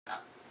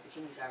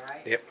Bikini Czar,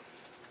 right? Yep.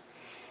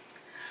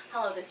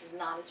 Hello, this is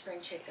not a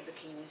spring chick, the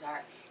Bikini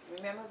Czar.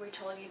 Remember we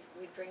told you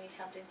we'd bring you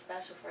something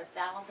special for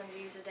 1,000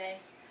 views a day?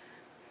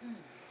 Well,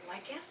 I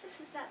guess this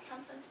is that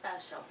something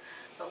special.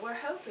 But we're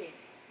hoping,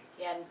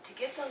 to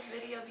get those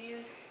video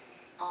views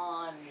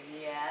on,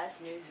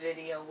 news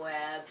video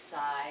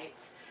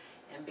websites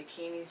and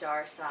Bikini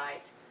Czar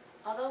sites.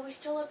 Although we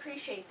still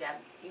appreciate them,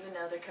 even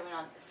though they're coming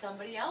on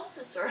somebody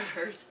else's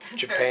servers and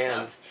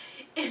Japan.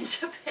 in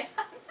Japan.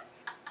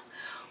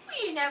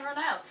 Well, you never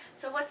know.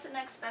 So what's the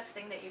next best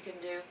thing that you can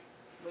do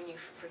when you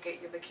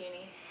forget your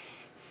bikini?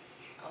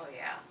 Oh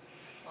yeah.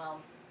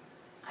 Well,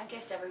 I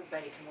guess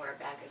everybody can wear it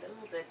back a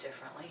little bit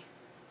differently.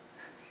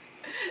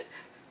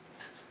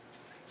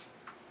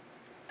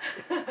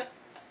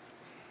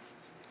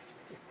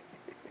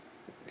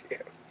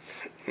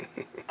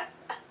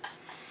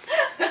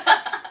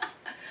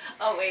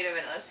 Oh, wait a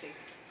minute, let's see.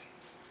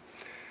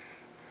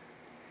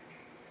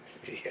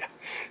 Yeah,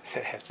 I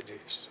have to do.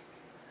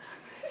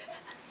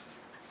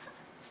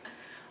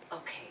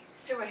 Okay,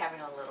 so we're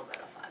having a little bit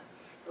of fun,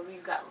 but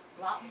we've got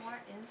a lot more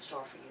in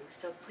store for you,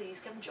 so please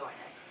come join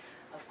us.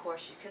 Of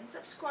course, you can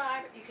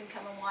subscribe, you can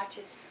come and watch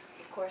it,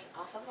 of course,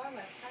 off of our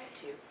website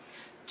too.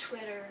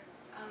 Twitter,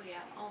 oh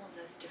yeah, all of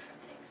those different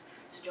things.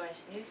 So join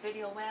us at News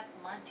Video Web,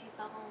 Monty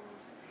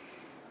Bubbles.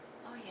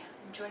 Oh yeah,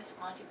 and join us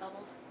at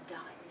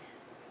montybubbles.net.